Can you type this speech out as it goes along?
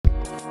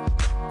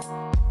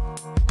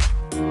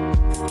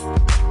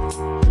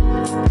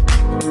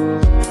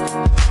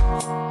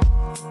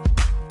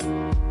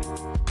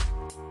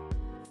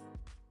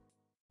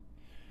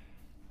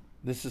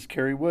This is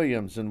Kerry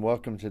Williams, and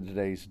welcome to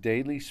today's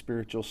Daily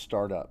Spiritual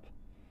Startup.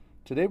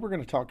 Today we're going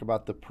to talk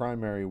about the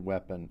primary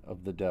weapon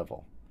of the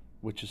devil,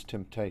 which is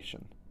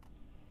temptation.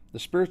 The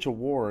spiritual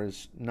war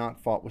is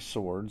not fought with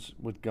swords,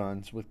 with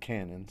guns, with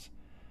cannons,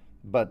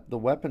 but the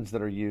weapons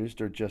that are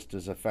used are just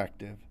as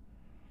effective.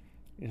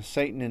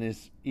 Satan and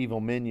his evil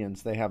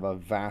minions, they have a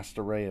vast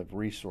array of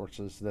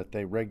resources that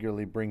they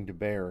regularly bring to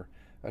bear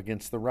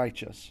against the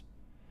righteous.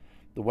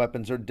 The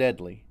weapons are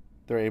deadly.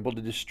 They're able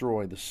to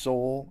destroy the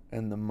soul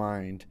and the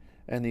mind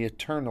and the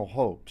eternal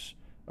hopes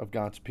of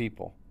God's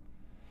people.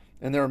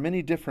 And there are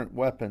many different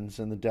weapons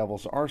in the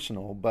devil's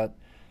arsenal, but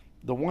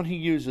the one he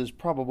uses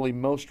probably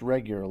most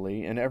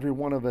regularly, and every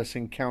one of us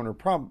encounter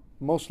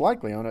most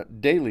likely on a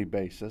daily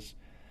basis,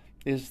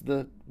 is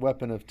the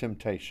weapon of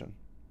temptation.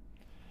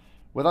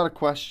 Without a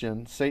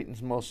question,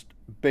 Satan's most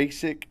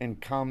basic and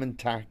common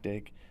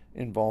tactic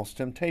involves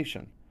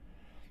temptation.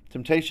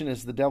 Temptation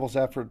is the devil's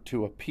effort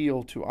to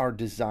appeal to our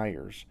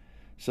desires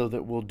so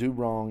that we'll do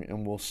wrong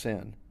and we'll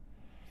sin.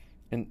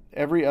 And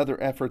every other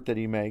effort that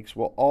he makes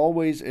will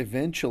always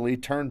eventually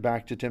turn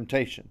back to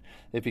temptation.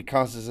 If he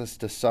causes us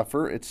to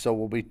suffer, it's so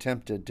we'll be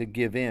tempted to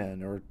give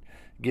in or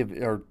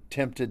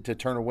tempted to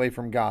turn away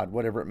from God,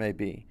 whatever it may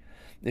be.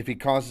 If he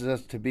causes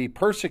us to be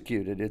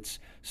persecuted, it's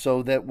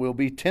so that we'll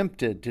be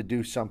tempted to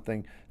do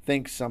something,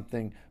 think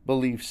something,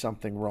 believe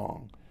something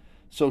wrong.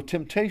 So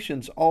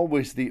temptation's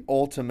always the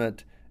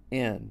ultimate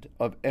end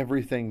of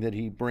everything that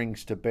he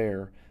brings to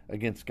bear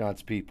against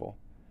God's people.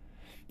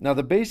 Now,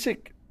 the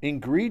basic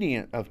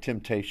ingredient of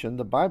temptation,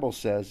 the Bible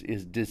says,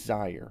 is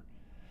desire.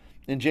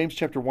 In James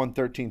chapter 1,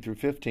 13 through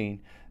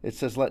 15, it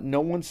says, "Let no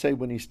one say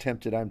when he's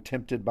tempted, I'm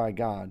tempted by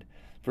God.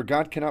 For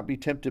God cannot be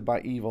tempted by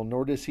evil,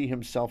 nor does he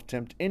himself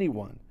tempt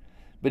anyone.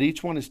 But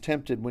each one is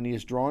tempted when he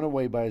is drawn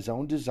away by his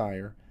own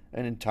desire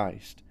and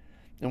enticed.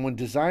 And when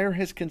desire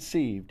has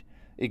conceived,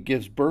 it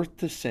gives birth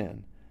to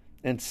sin.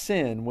 And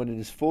sin, when it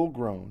is full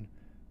grown,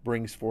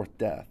 brings forth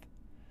death."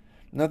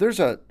 Now, there's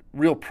a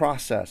real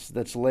process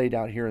that's laid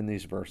out here in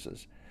these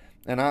verses.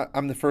 And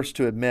I'm the first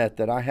to admit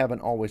that I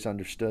haven't always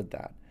understood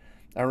that.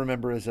 I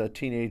remember as a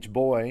teenage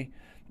boy,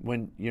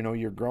 when,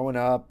 you're growing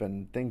up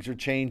and things are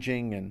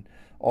changing and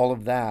all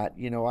of that,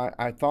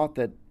 I thought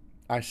that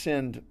I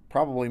sinned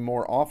probably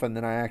more often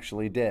than I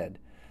actually did.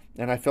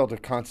 And I felt a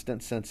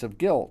constant sense of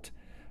guilt.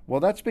 Well,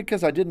 that's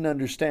because I didn't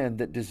understand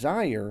that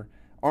desire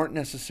aren't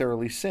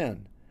necessarily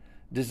sin.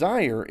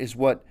 Desire is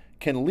what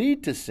can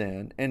lead to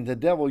sin, and the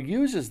devil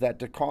uses that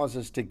to cause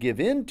us to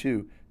give in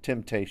to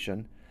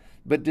temptation.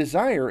 But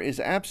desire is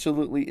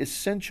absolutely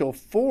essential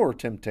for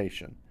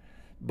temptation.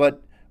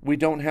 But we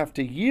don't have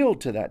to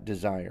yield to that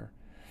desire.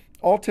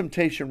 All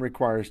temptation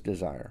requires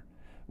desire.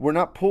 We're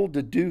not pulled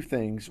to do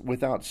things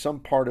without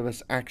some part of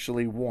us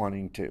actually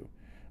wanting to.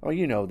 Oh,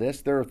 you know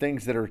this. There are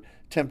things that are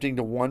tempting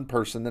to one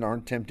person that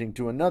aren't tempting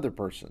to another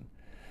person.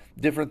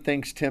 Different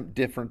things tempt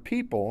different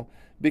people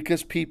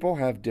because people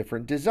have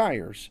different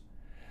desires.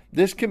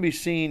 This can be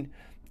seen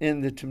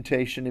in the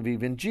temptation of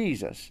even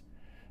Jesus.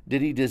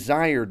 Did he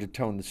desire to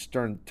turn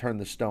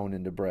the stone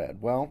into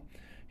bread? Well,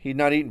 he'd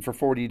not eaten for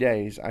 40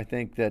 days. I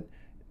think that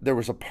there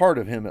was a part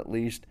of him, at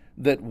least,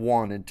 that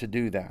wanted to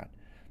do that.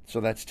 So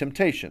that's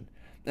temptation.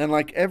 And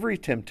like every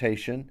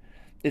temptation,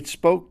 it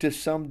spoke to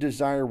some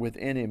desire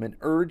within him and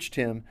urged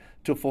him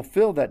to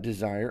fulfill that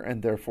desire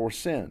and therefore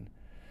sin.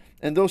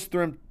 And those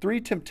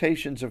three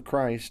temptations of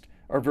Christ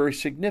are very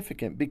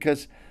significant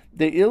because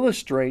they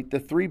illustrate the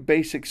three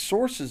basic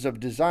sources of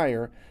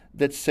desire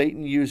that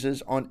Satan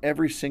uses on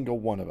every single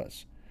one of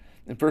us.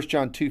 In 1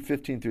 John 2,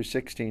 15 through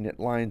 16, it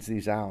lines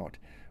these out,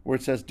 where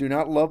it says, "Do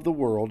not love the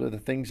world or the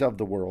things of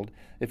the world.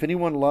 If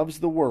anyone loves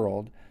the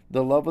world,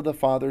 the love of the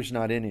Father is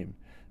not in him.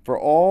 For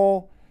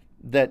all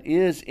that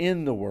is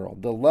in the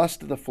world, the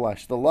lust of the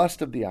flesh, the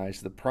lust of the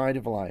eyes, the pride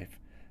of life,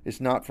 is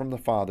not from the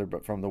Father,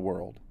 but from the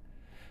world."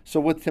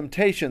 So with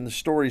temptation, the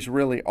story's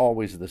really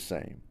always the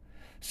same.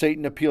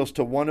 Satan appeals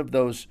to one of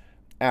those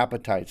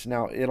appetites.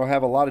 Now, it'll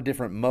have a lot of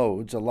different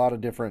modes, a lot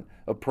of different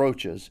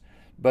approaches,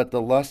 but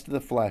the lust of the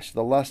flesh,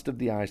 the lust of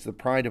the eyes, the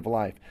pride of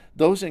life,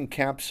 those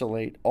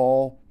encapsulate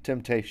all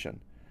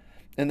temptation.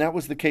 And that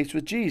was the case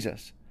with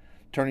Jesus.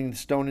 Turning the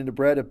stone into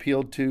bread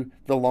appealed to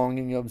the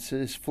longing of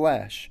his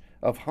flesh,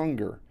 of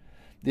hunger.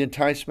 The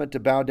enticement to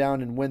bow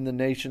down and win the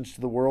nations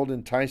to the world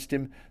enticed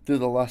him through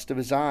the lust of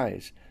his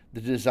eyes, the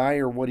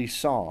desire of what he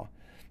saw.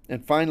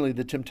 And finally,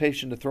 the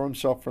temptation to throw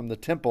himself from the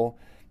temple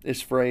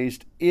is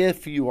phrased,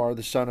 "If you are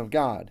the Son of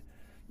God."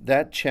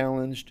 That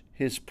challenged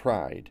his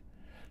pride.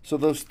 So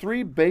those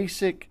three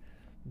basic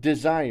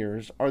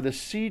desires are the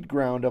seed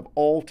ground of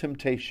all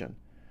temptation.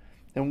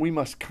 And we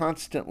must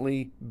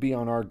constantly be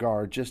on our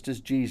guard, just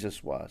as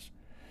Jesus was.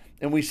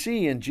 And we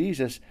see in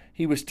Jesus,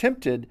 he was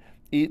tempted.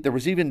 There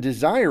was even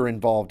desire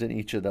involved in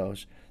each of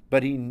those,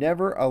 but he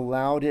never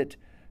allowed it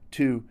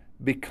to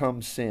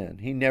become sin.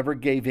 He never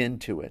gave in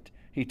to it.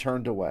 He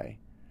turned away.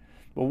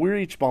 Well, we're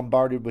each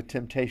bombarded with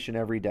temptation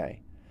every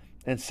day,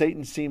 and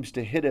Satan seems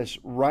to hit us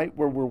right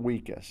where we're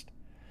weakest.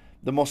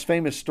 The most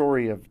famous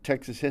story of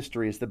Texas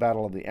history is the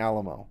Battle of the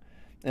Alamo.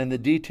 And the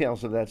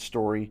details of that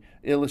story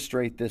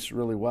illustrate this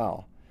really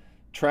well.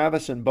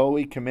 Travis and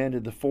Bowie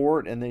commanded the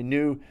fort, and they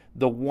knew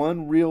the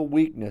one real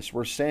weakness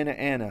where Santa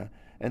Anna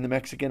and the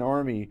Mexican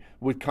army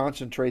would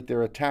concentrate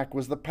their attack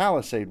was the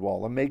palisade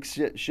wall, a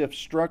makeshift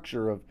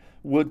structure of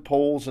wood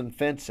poles and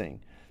fencing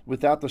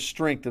without the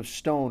strength of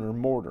stone or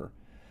mortar.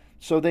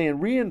 So they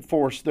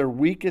reinforced their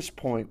weakest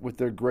point with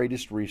their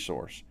greatest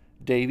resource,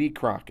 Davy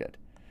Crockett.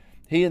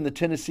 He and the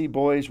Tennessee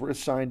boys were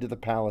assigned to the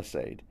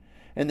palisade,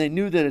 and they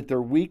knew that at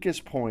their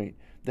weakest point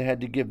they had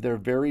to give their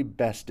very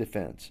best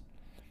defense.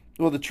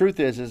 Well, the truth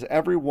is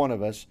every one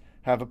of us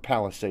have a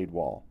palisade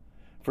wall.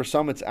 For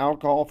some it's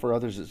alcohol, for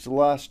others it's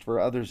lust, for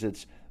others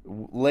it's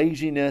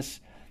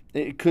laziness.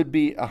 It could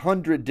be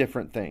 100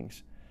 different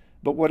things.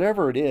 But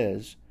whatever it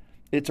is,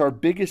 it's our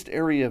biggest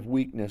area of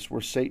weakness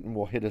where Satan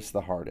will hit us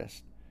the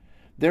hardest.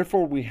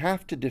 Therefore, we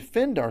have to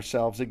defend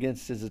ourselves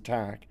against his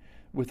attack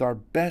with our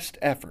best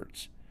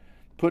efforts.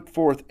 Put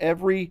forth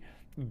every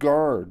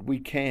guard we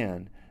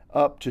can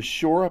up to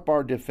shore up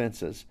our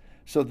defenses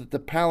so that the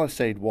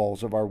palisade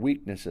walls of our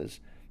weaknesses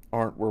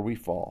aren't where we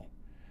fall.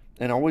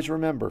 And always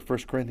remember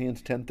 1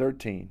 Corinthians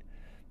 10:13,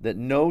 that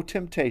no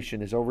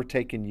temptation has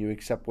overtaken you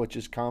except what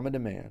is common to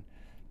man,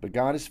 but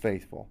God is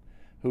faithful,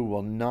 who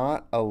will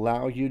not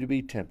allow you to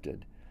be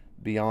tempted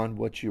beyond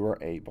what you are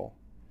able.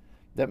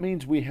 That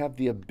means we have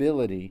the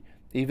ability,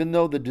 even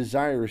though the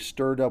desire is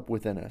stirred up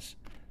within us,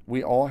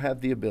 we all have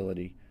the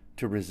ability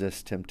to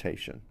resist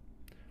temptation.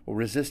 Well,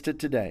 resist it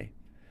today.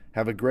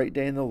 Have a great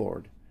day in the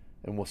Lord,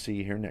 and we'll see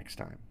you here next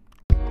time.